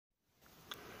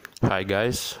Hi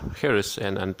guys, here is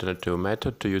an alternative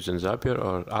method to using Zapier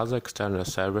or other external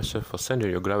services for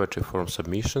sending your GravityForms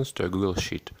submissions to a Google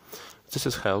Sheet. This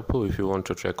is helpful if you want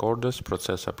to track orders,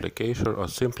 process application, or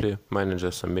simply manage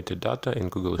the submitted data in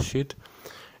Google Sheet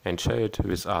and share it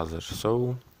with others.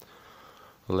 So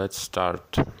let's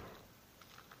start.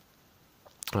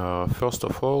 First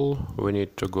of all, we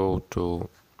need to go to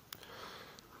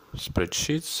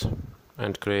spreadsheets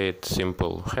and create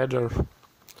simple header.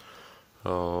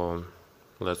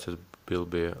 Let it will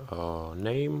be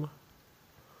name,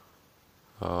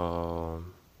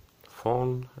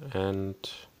 phone, and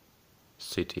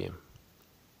city.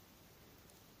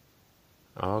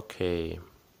 Okay.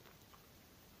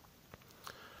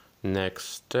 Next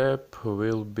step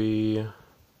will be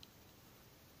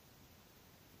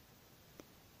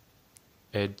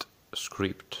add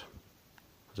script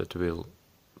that will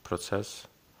process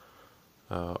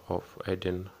of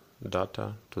adding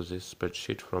data to this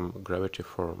spreadsheet from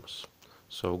GravityForms.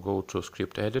 So go to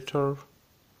script editor.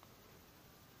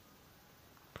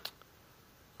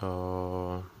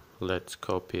 Let's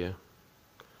copy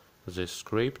this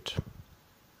script.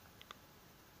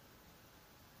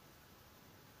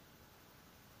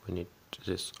 We need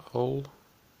this all.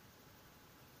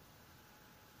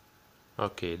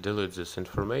 Okay, delete this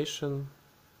information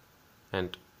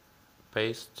and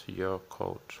paste your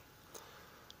code.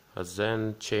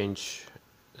 Then change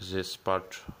this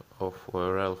part of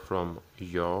URL from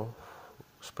your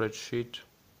spreadsheet.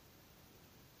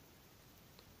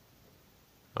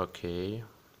 Okay.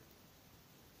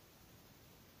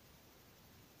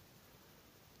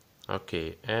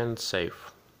 Okay, and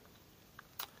save.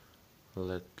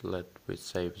 Let me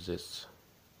save this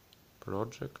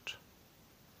project.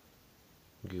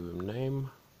 Give him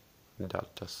name,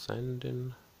 data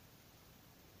sending.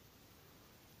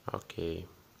 Okay.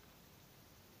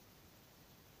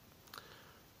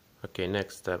 Okay,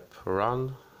 next step,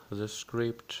 run the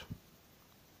script.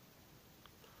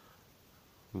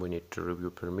 We need to review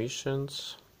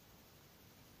permissions.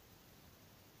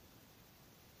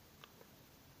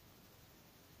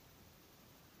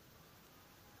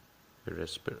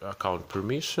 Account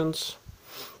permissions.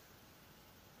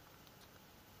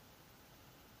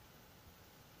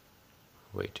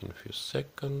 Wait in a few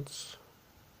seconds.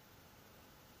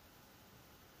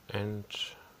 And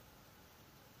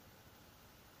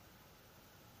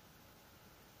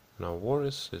no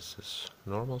worries, this is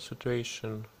normal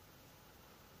situation.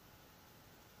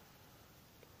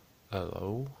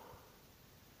 Hello.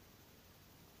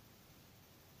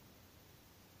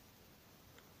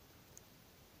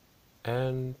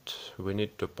 And we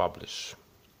need to publish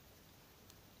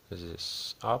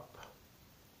this up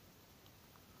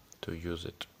to use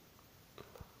it.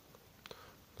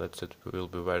 Let's it will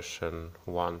be version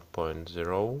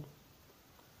 1.0.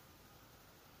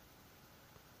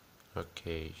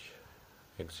 Okay,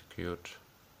 execute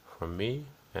for me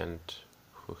and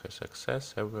who has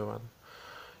access, everyone,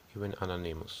 even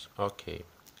anonymous. Okay,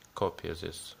 copy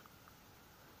this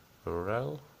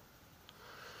URL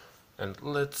and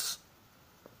let's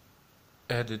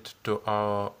add it to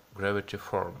our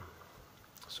GravityForm.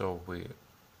 So we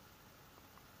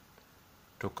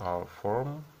took our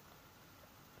form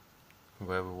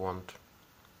where we want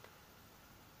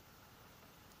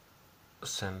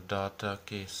send data,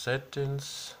 key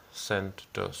settings, send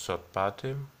to third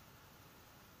party.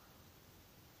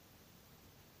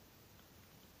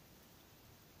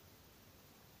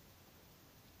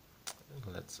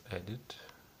 Let's edit.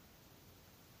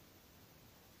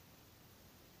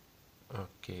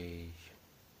 Okay,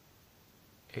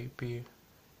 API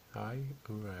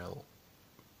URL,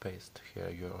 paste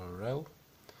here URL.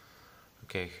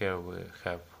 Okay, here we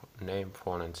have name,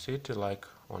 phone, and city like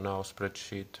on our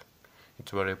spreadsheet.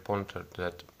 It's very important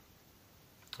that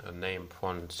name,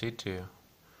 phone, and city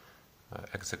are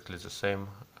exactly the same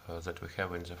that we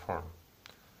have in the form,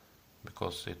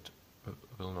 because it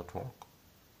will not work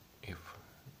if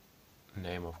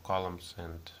name of columns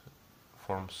and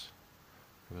forms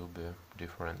will be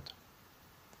different.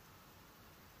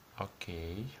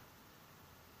 Okay,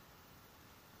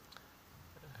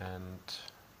 and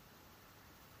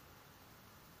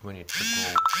we need to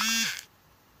go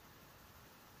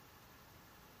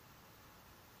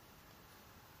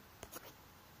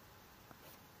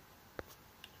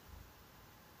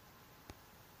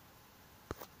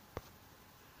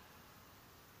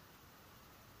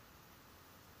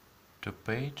to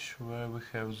page where we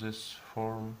have this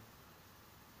form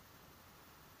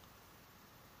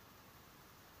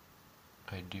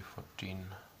ID 14.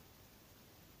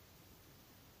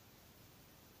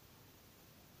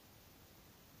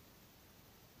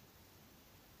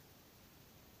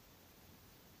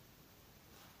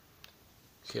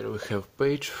 Here we have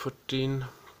page 14.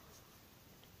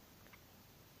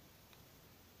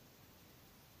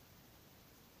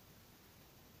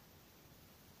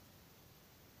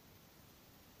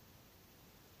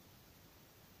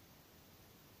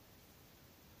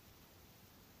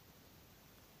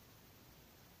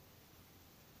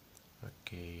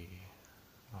 Okay,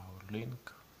 our link.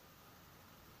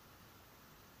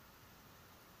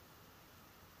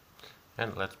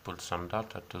 And let's put some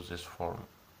data to this form.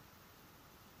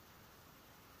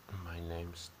 My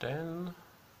name's Stan,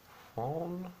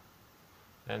 phone,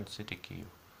 and city key.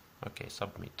 Okay,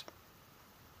 submit.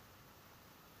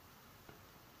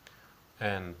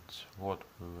 And what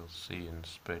we will see in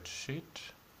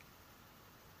spreadsheet,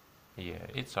 yeah,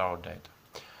 it's our data.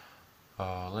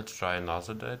 Let's try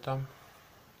another data.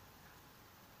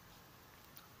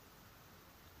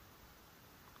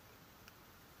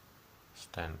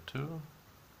 Stan 2,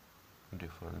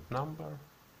 different number,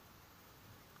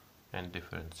 and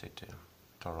different city,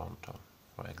 Toronto,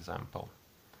 for example.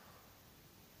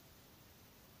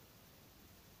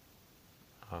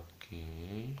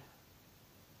 Okay.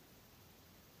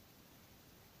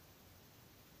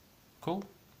 Cool.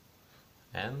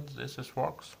 And this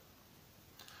works.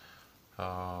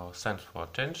 Thanks for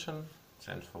attention.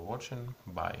 Thanks for watching.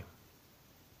 Bye.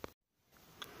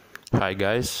 Hi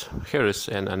guys, here is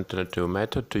an alternative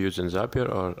method to using Zapier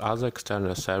or other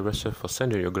external services for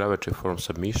sending your GravityForms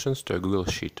submissions to a Google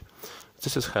Sheet.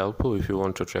 This is helpful if you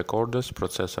want to track orders,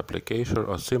 process application,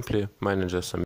 or simply manage a submission.